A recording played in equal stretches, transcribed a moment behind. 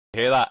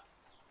You hear that?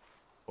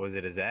 Was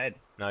it a Z?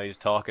 No, he was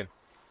talking.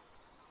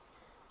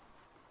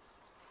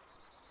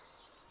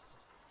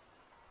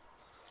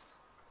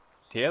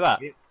 Do you hear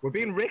that? We're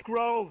being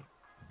rickrolled!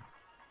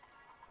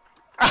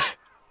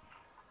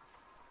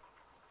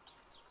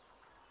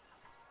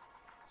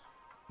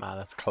 Man,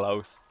 that's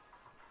close.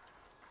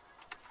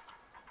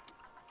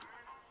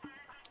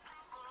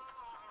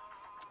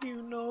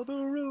 You know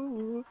the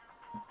rule.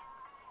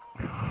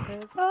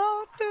 And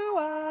so do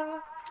I.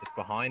 It's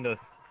behind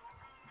us.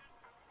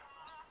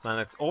 Man,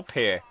 it's up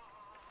here.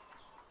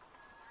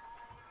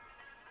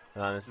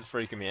 Man, this is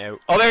freaking me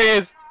out. Oh, there he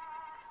is!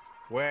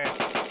 Where?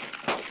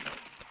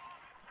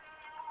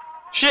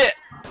 Shit!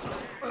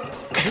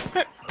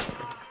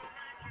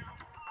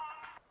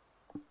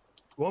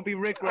 Won't be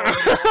rickrolled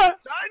anymore,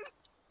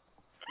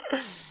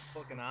 son!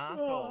 Fucking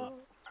asshole.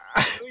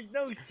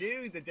 No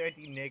shoes, the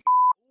dirty nick.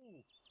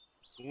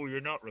 Oh,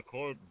 you're not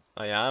recording.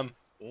 I am.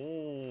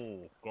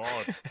 Oh,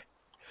 God.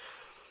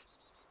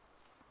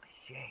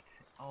 Shit.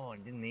 Oh, I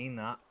didn't mean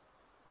that.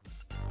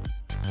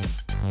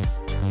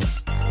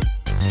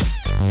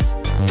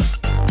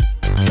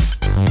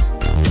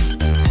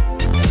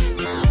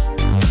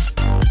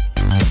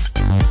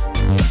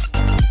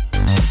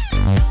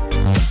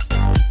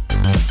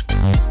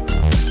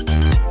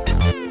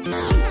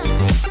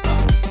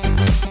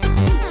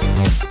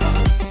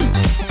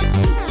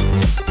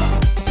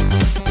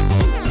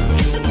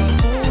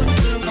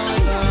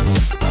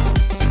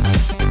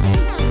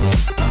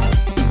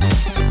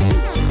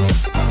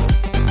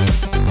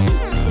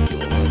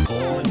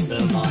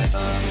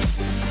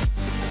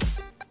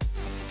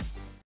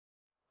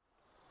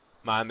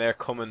 Man, they're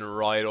coming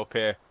right up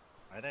here.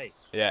 Are they?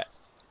 Yeah.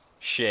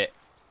 Shit.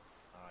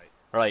 Alright.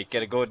 Right,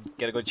 get a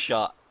good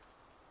shot.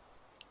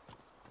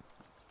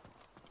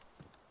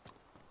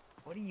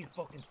 What do you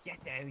fucking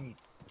get down, you...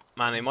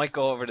 Man, they might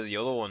go over to the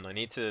other one. I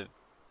need to...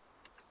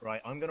 Right,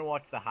 I'm gonna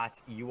watch the hatch,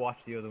 you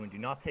watch the other one. Do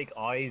not take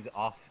eyes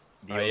off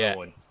the other yeah.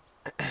 one.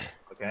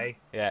 Okay?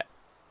 Yeah.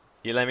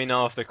 You let me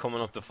know if they're coming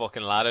up the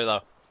fucking ladder,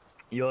 though.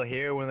 You'll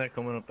hear when they're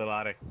coming up the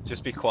ladder.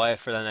 Just be quiet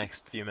for the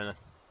next few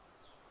minutes.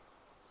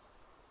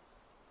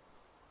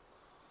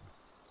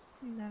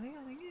 Do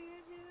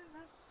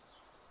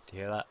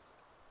you hear that?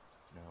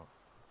 No.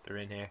 They're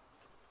in here.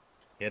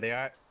 Here they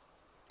are.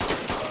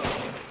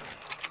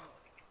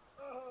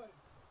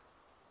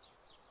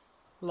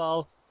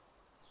 Lol.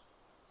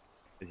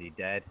 Is he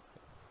dead?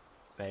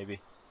 Maybe.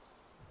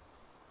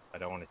 I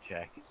don't want to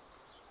check.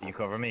 Can you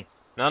cover me?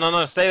 No, no,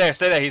 no, stay there,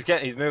 stay there.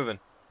 He's moving.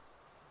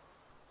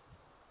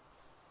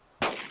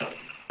 Is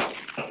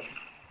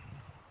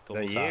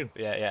that you?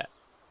 Yeah, yeah.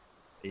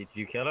 Did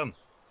you kill him?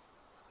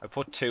 I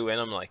put 2 in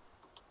him, like.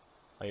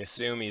 I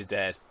assume he's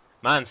dead.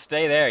 Man,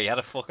 stay there. You had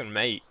a fucking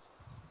mate.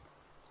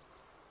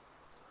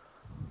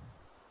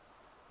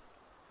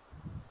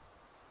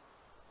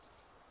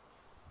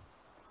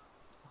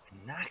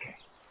 Knacker.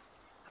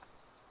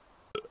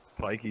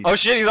 Pikey. Oh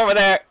shit, he's over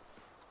there.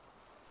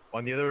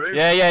 On the other roof?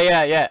 Yeah, yeah,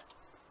 yeah, yeah.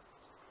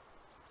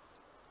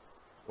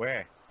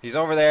 Where? He's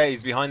over there.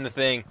 He's behind the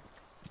thing.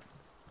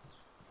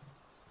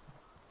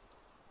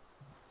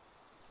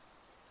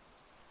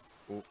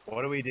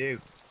 What do we do?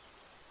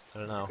 I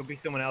don't know. Could be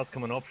someone else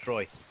coming up,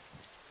 Troy.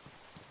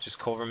 Just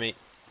cover me.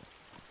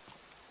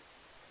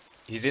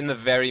 He's in the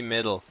very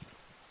middle.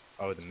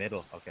 Oh, the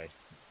middle. Okay.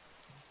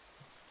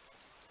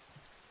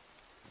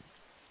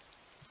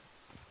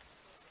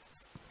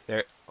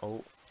 There.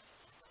 Oh.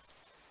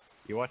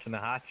 You watching the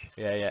hatch?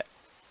 Yeah, yeah.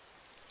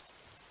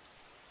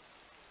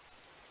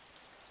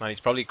 Man,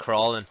 he's probably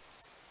crawling.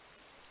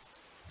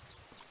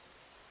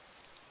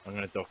 I'm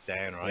gonna duck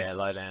down, right? Yeah,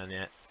 lie down,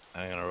 yeah.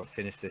 I'm gonna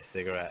finish this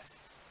cigarette.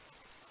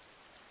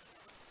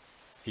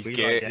 He's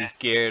geared, he's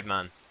geared,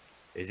 man.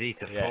 Is he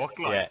to Yeah, fuck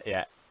like? yeah,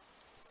 yeah.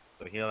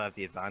 So he'll have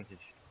the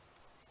advantage.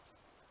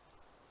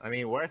 I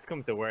mean, worst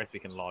comes to worst, we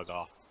can log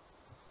off.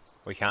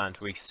 We can't.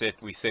 We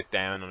sit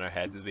down and our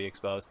heads will be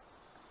exposed.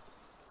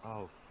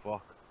 Oh,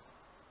 fuck.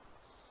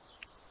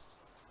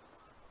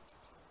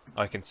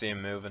 I can see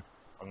him moving.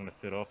 I'm gonna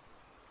sit up.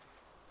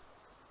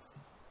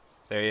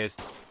 There he is.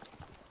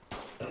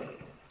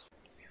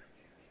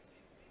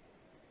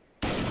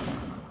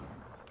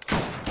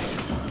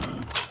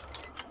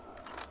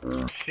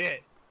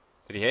 Shit!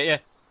 Did he hit you?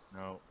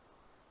 No.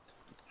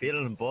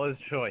 Feeling buzzed,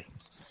 Troy.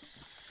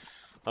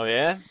 Oh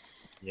yeah?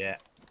 Yeah.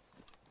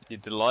 You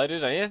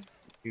delighted, are you?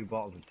 2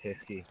 bottles of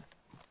Tisky.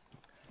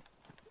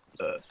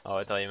 Oh,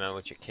 I thought you meant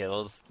with your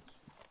kills.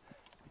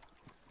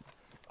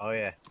 Oh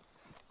yeah.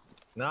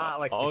 Nah,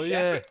 like oh the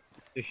yeah. shepherd,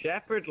 the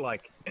shepherd,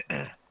 like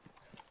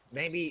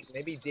maybe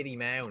Diddy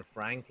Mao and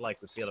Frank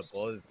like would feel a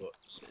buzz, but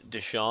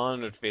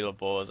Deshaun would feel a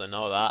buzz. I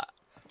know that.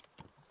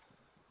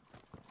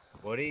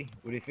 would he?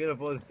 Would he feel a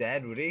buzz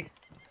dead? Would he?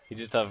 He'd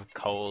just have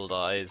cold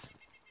eyes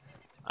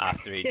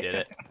after he did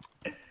it.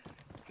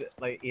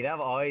 Like he'd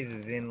have eyes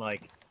as in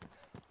like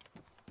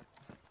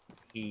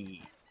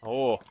he.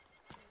 Oh.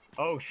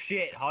 Oh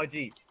shit,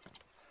 Haji.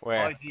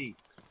 Where? Haji,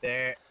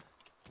 there.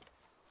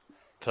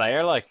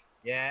 Player, like?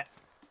 Yeah.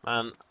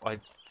 Man,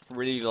 I'd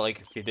really like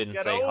if you didn't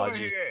Get say over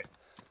Haji. here.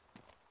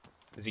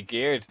 Is he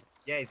geared?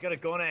 Yeah, he's got a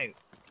gun out.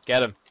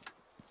 Get him.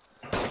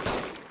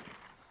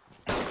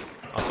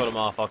 I'll cut him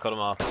off. I'll cut him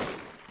off.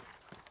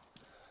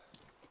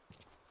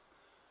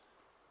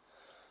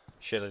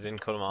 Shit, I didn't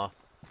cut him off.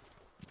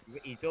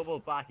 He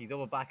doubled back. He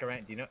doubled back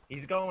around. Do you know?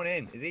 He's going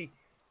in. Is he?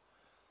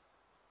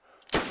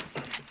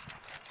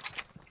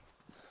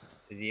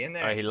 Is he in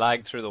there? Alright, he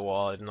lagged through the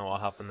wall. I didn't know what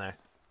happened there.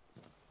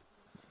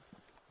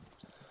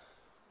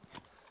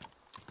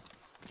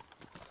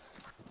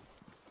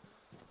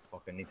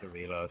 Fuck, I need to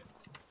reload.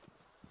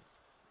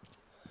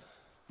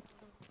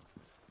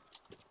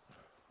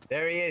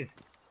 There he is.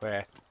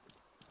 Where?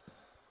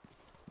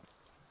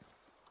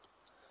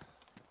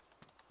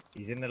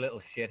 He's in the little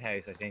shit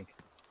house, I think.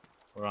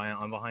 Where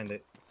I'm behind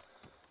it.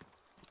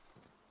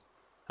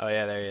 Oh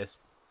yeah, there he is.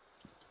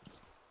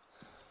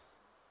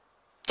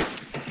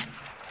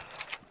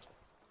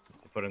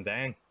 Put him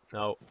down.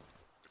 No.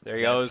 There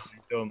he goes.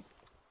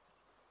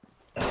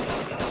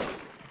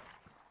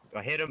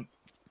 I hit him.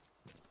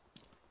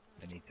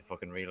 I need to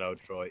fucking reload,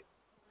 Troy.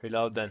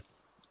 Reload then.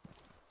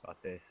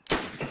 Got this.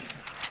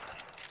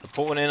 I'll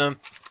put one in him.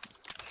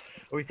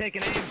 Oh, he's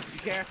taking aim. Be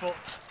careful.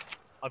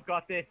 I've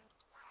got this.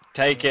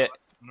 Take it.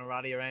 I'm gonna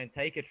rally around.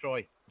 Take it,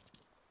 Troy.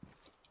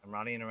 I'm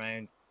rallying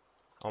around.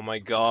 Oh my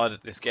god,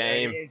 this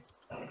game. There he is.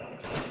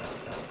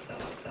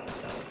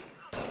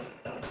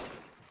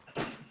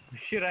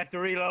 Shit, I have to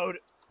reload.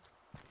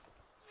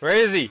 Where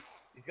is he?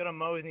 He's got a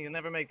Mosin, he'll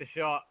never make the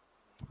shot.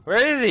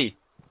 Where is he?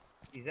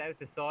 He's out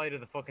the side of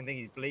the fucking thing,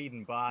 he's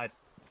bleeding bad.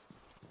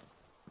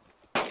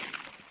 Oh,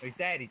 he's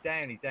dead, he's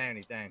down, he's down,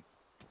 he's down.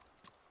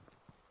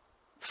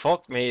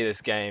 Fuck me,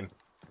 this game.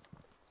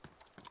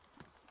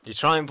 You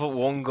try and put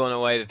one gun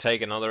away to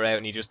take another out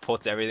and he just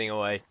puts everything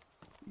away.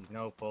 He's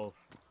no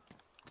pulse.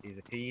 He's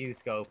a PU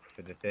scope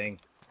for the thing.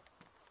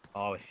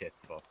 Oh, shit's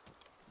fucked.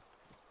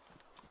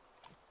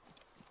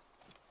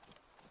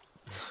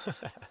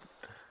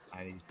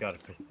 And he's got a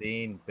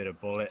pristine bit of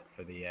bullet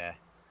for the I'll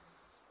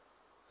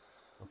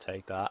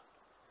take that.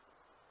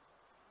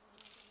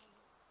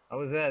 that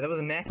was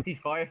a messy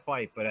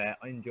firefight, but I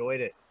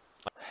enjoyed it.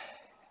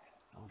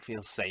 I don't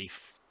feel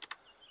safe.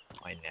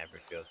 I never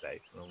feel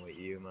safe when I'm with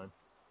you, man.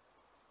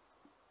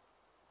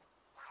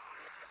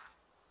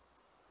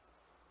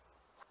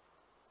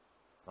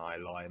 No, I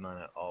lie, man.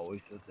 I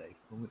always feel safe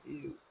when I'm with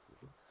you.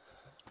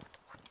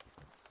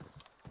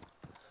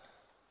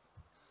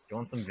 Do you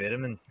want some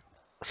vitamins?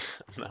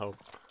 No.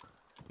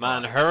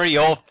 Man, hurry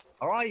up!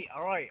 Alright,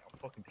 alright. I'm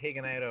fucking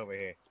pigging out over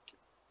here.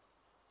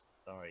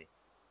 Sorry.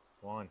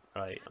 Go on.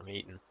 Right, I'm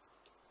eating.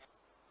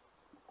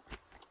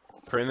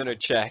 Perimeter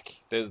check.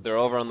 They're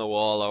over on the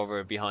wall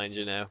over behind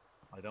you now.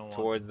 I don't want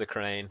Towards the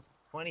crane.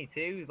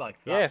 22's like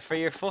Yeah, for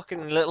your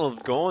fucking little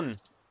gun.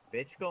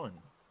 bitch gun.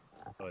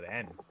 Oh,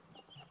 then.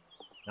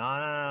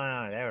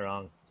 No, they're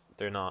wrong.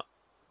 They're not.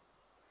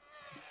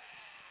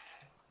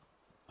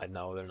 I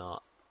know they're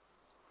not.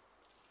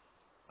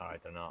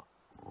 Alright, they're not.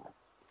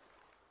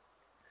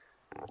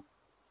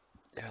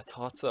 Yeah, I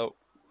thought so.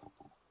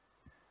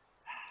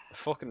 I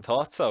fucking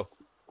thought so.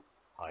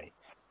 Hi.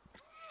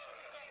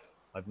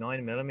 I've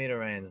 9mm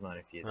rounds, man,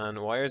 if you... Man,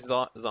 why are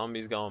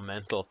zombies going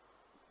mental?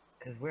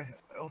 Because we're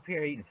up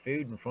here eating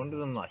food in front of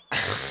them, like...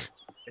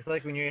 It's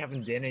like when you're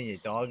having dinner, your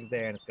dog's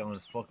there and it's going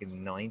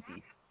fucking 90.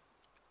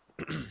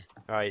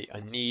 Right, I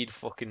need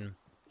fucking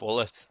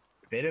bullets.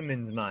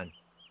 Vitamins, man.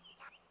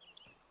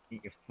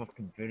 Eat your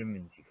fucking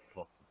vitamins, you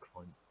fucking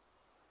cunt.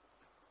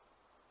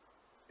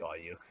 God,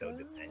 you look so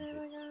demented.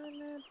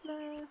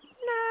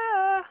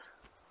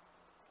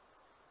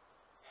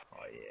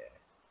 Oh, yeah.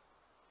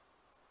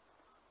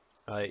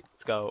 Right,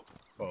 let's go.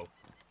 Whoa.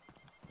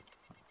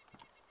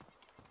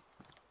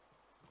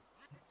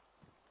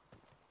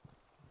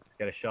 Let's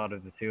get a shot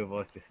of the two of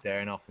us just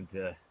staring off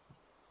into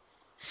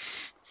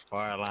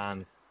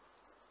firelands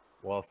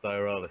whilst I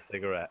roll a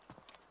cigarette.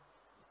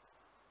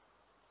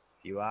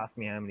 If you ask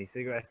me how many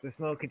cigarettes I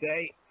smoke a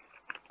day,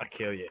 I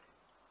kill you.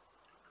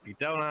 If you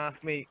don't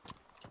ask me,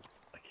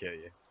 I kill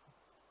you.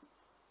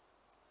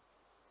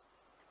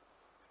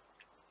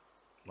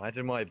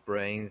 Imagine my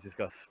brains just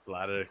got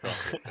splattered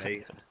across your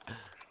face.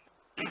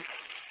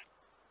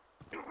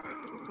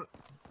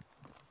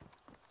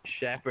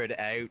 Shepherd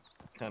out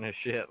kind of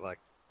shit, like.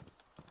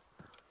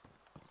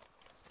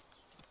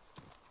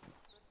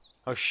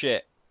 Oh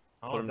shit.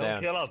 Oh, Put him don't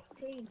down. kill him!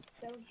 Team,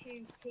 don't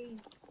shoot, team.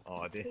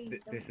 Oh, this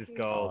is Team.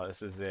 gold. Oh,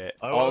 this is it.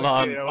 I Hold won't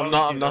on. shoot, I I'm won't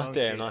not shoot, I'm I not won't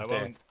there, I'm shoot, not I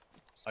there. won't.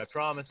 I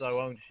promise I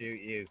won't shoot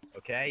you,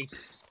 okay?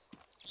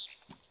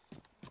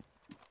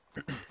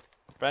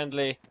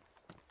 Friendly.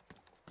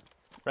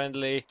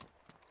 Friendly.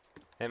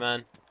 Hey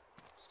man.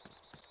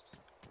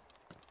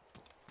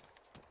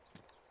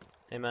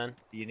 Hey man.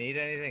 Do you need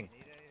anything?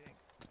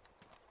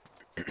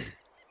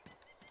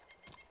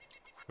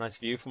 Nice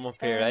view from up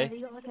here, Have eh?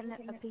 you got like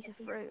a piece of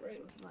fruit or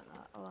something like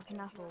that? Or like an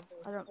apple?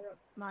 I don't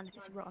mind if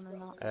it's rotten or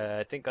not.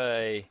 I think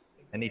I...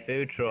 Any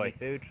food, Troy?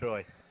 Food,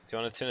 Troy. Do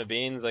you want a tin of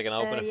beans? I can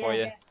open it for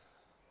you. Yeah.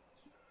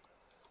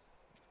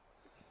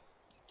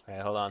 Okay,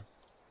 hold on.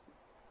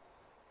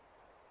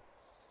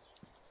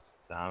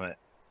 Damn it.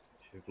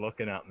 She's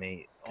looking at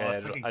me. Okay, Oh,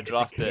 it's like I it's a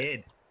dropped it.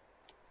 kid.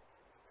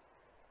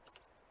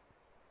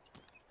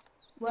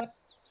 Where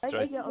That's did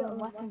right. you get all the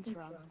weapons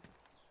from?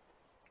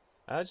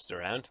 Just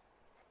around.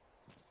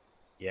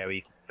 Yeah,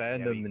 we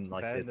found them in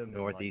like the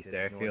northeast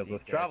airfield.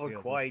 We've travelled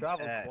quite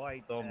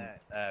some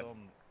oh,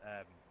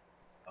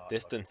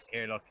 Distance. Look.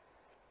 Here, look.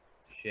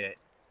 Shit.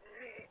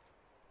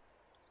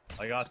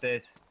 I got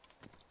this.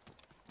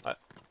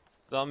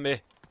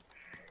 Zombie.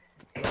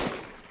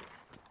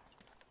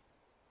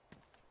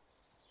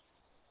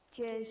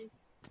 Cheers.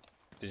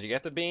 Did you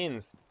get the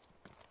beans?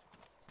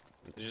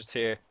 They're just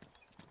here.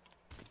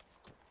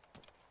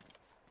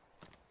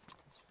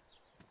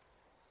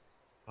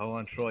 Hold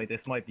on, Troy.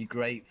 This might be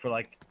great for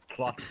like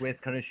plot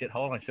twist kind of shit.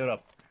 Hold on, shut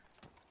up.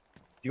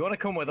 Do you want to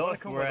come with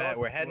us? We're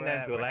heading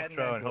down to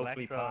Electro and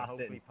hopefully pass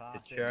it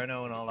to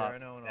Cherno and all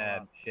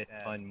that shit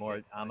to find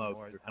more ammo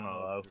because we're kind of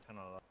low.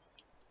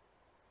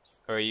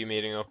 Or are you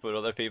meeting up with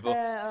other people?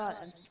 Alright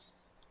then.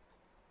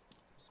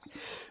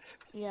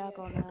 Yeah, I'll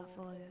go now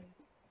for you.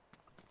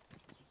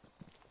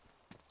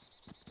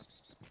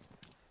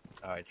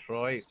 Alright,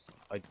 Troy.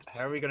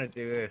 How are we gonna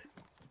do this?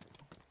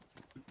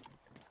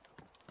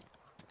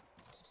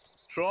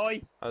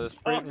 Troy! Oh, there's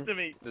fruit. Talk to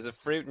me! There's a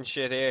fruit and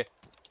shit here.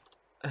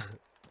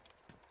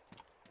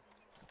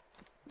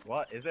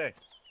 What? Is there?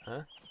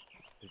 Huh?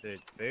 Is there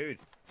food?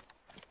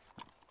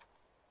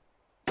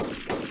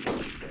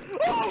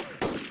 Oh!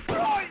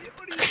 Troy!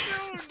 What are you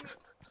doing?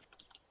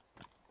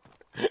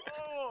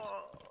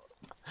 Oh!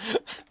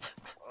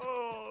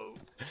 Oh!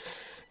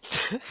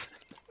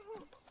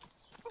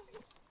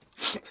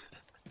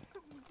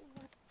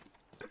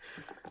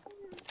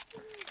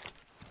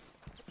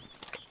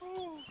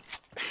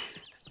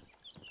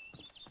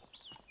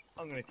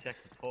 I'm gonna check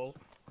the pulse.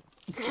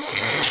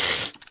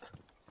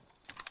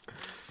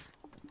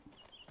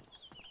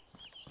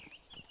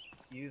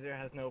 User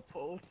has no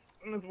pulse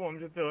and is warm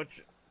to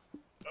touch.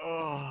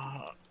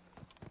 Oh.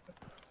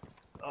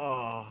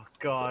 Oh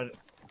god.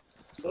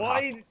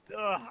 Why?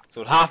 That's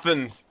what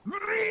happens.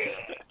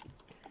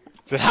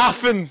 That's what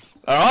happens.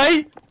 All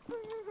right.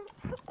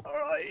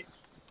 Alright.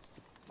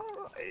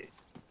 Alright.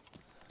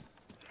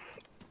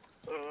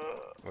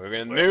 We're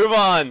gonna move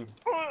on.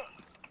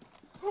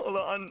 Hold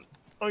on.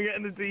 I'm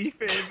getting the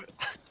defib.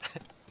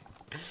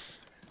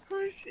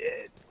 Oh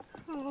shit.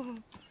 Oh.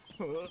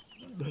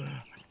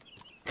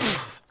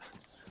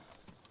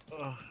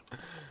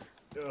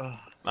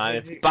 Man,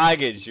 it's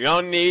baggage. You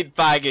don't need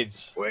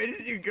baggage. Where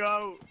did you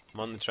go? I'm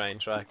on the train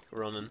track,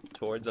 running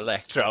towards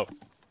Electro.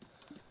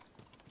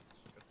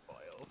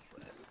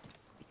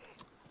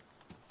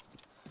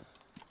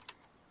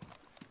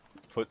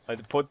 I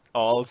put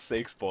all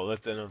 6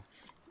 bullets in him,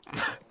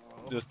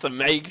 just to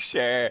make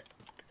sure.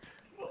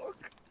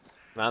 Fuck.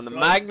 Man, the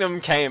Magnum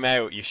came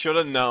out. You should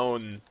have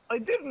known. I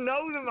didn't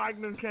know the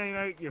Magnum came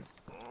out. You.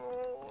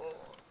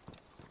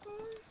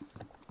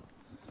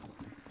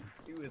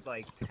 He was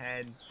like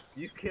 10.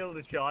 You killed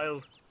a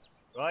child,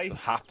 right? That's what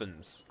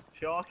happens.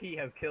 Chalky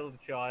has killed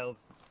a child.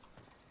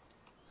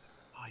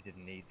 I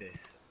didn't need this.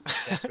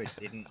 Definitely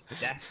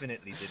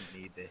didn't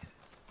need this.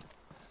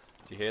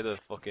 Did you hear the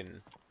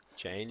fucking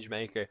change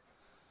maker?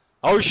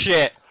 Oh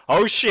shit!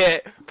 Oh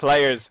shit!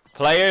 Players!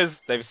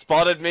 Players! They've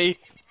spotted me!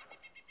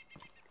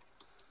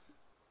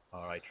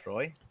 Alright,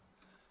 Troy.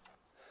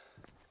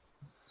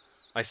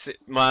 I see.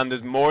 Man,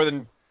 there's more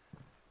than.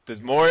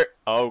 There's more.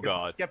 Oh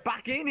god. Get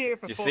back in here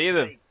for Do you fuck's see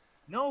them? sake.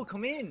 No,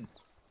 come in.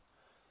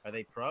 Are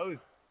they pros?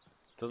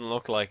 Doesn't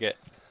look like it.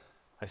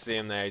 I see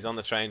him there. He's on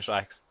the train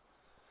tracks.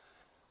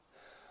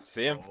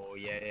 See him? Oh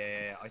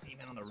yeah. I think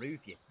he's on the roof,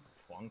 you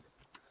twonk.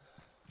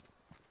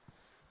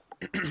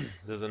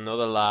 There's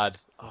another lad.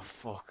 Oh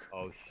fuck.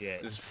 Oh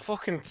shit. There's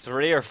fucking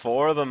 3 or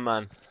 4 of them,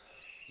 man.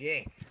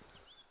 Shit.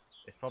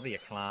 It's probably a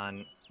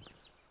clan.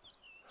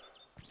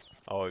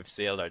 Oh, we've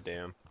sealed our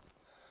doom.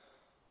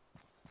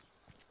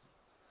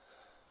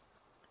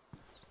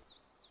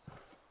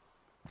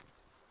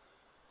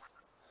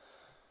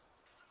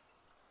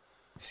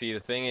 See, the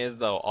thing is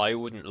though, I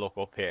wouldn't look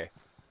up here.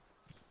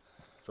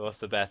 So what's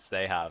the bets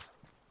they have?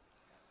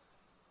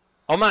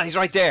 Oh man, he's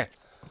right there!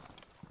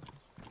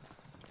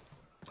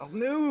 I'll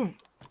move!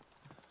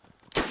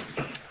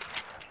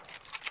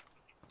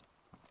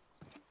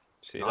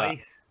 See that?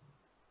 Nice.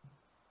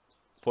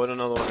 Put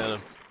another one in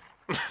him.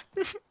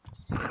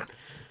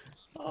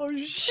 Oh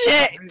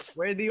shit!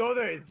 Where are the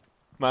others?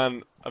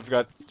 Man, I've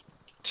got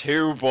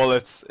 2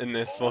 bullets in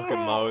this fucking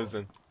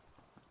Mosin.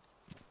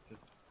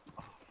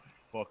 Oh,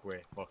 fuck,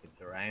 we're fucking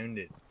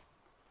surrounded.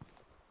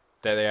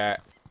 There they are.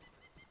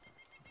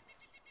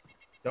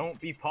 Don't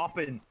be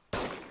popping.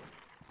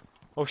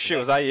 Oh shit,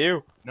 was that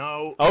you?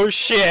 No. Oh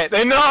shit,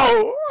 they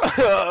know!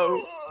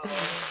 Oh,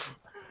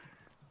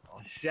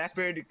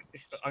 Shepherd,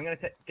 I'm gonna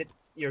get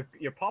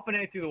you're popping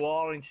out through the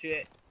wall and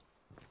shit.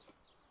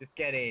 Just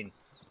get in,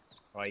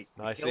 right?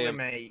 I Kill see your him.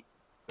 mate.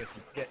 Just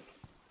get.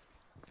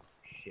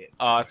 Shit.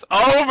 Oh, it's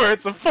over!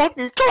 It's a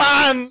fucking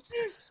clan!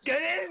 Get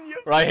in, you.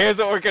 Right, here's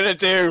what we're gonna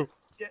do.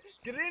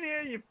 Get in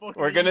here, you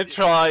fucking. We're gonna idiot.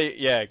 try.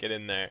 Yeah, get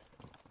in there.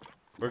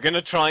 We're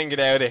gonna try and get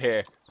out of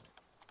here.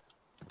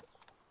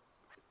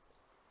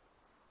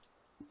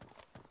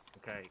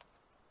 Okay.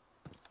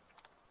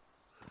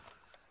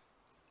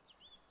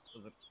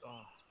 Was it? Oh.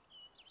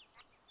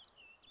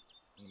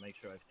 I'm gonna make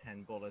sure I have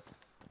 10 bullets.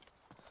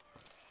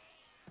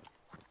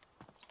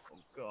 Oh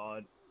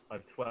god, I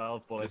have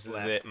 12 bullets This is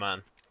left. it,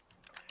 man.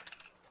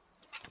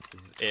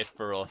 This is it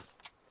for us.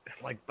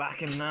 It's like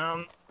back in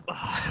Nam.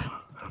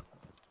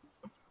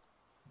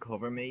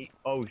 Cover me.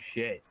 Oh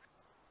shit.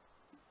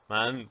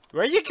 Man,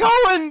 where are you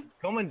going?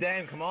 Coming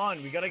down, come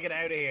on, we gotta get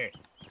out of here.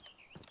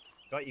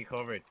 Got you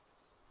covered.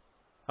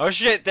 Oh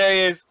shit, there he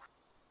is.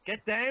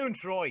 Get down,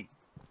 Troy.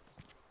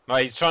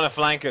 Right, he's trying to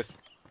flank us.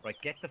 Right,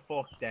 get the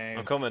fuck down.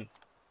 I'm coming.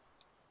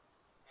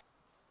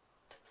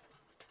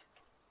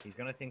 He's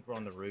gonna think we're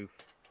on the roof.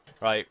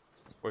 Right,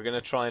 we're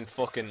gonna try and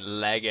fucking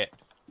leg it.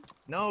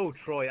 No,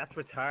 Troy, that's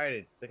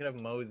retarded. They could have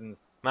Mosins.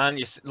 Man,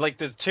 like,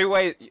 there's two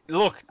ways.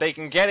 Look, they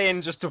can get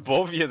in just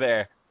above you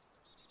there.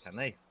 Can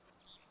they?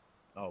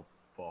 Oh,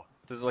 fuck.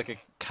 There's like a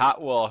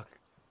catwalk.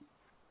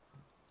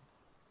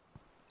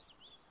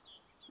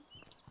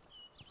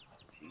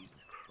 Jesus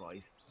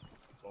Christ.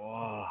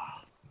 Oh.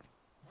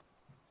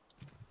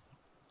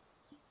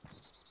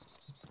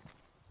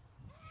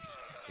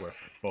 We're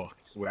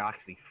fucked. We're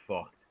actually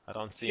fucked. I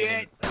don't see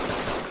Shit! him.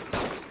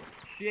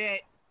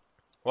 Shit!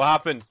 What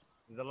happened?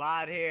 There's a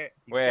lad here.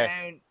 He's Where?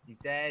 down. He's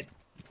dead.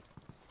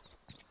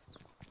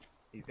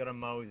 He's got a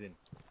Mosin.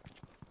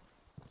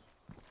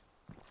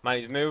 Man,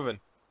 he's moving.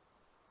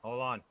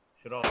 Hold on.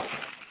 Shut up.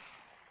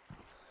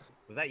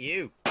 Was that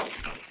you?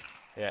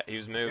 Yeah, he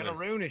was You're moving. gonna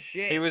ruin his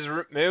shit. He was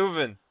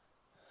moving.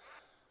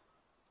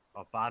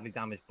 Oh, badly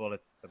damaged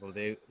bullets. That will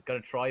do. Got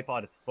a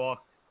tripod. It's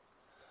fucked.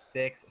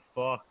 Sticks.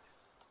 Fucked.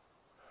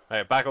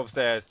 Alright, back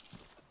upstairs.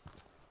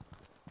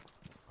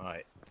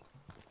 Alright.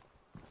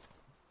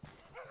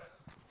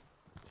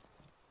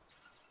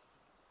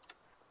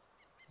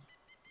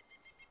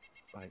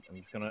 Right, I'm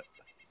just gonna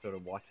sort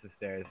of watch the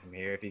stairs from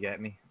here if you get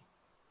me.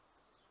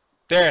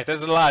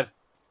 There's a lad.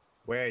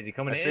 Where is he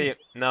coming I in? see it.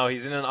 No,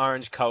 he's in an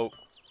orange coat.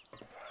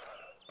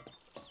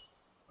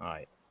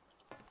 Alright.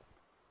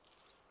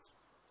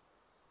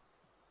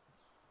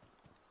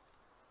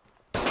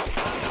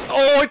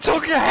 Oh, I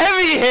took a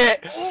heavy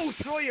hit! Oh,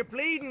 Troy, you're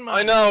bleeding, man!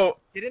 I know.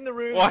 Get in the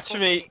room. Watch and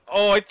me. fucking-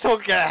 Oh, I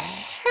took a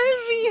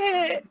heavy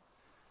hit.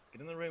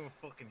 Get in the room and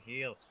fucking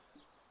heal.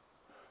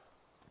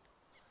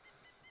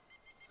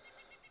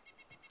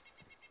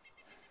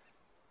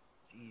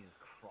 Jesus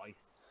Christ.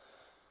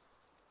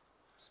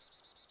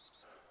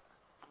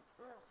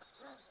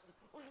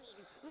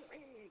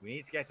 We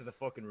need to get to the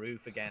fucking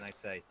roof again, I'd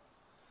say.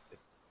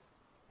 It's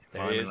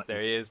There he is.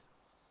 There he is.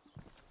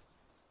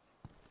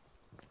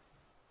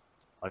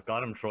 I've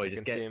got him, Troy.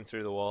 You can see him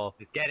through the wall.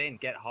 Just get in,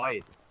 get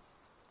hide.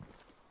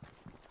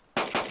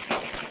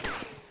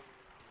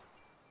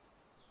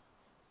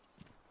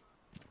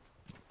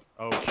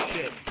 Oh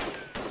shit.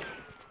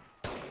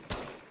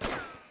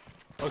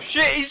 Oh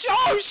shit!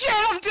 Oh shit!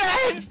 I'm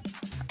dead!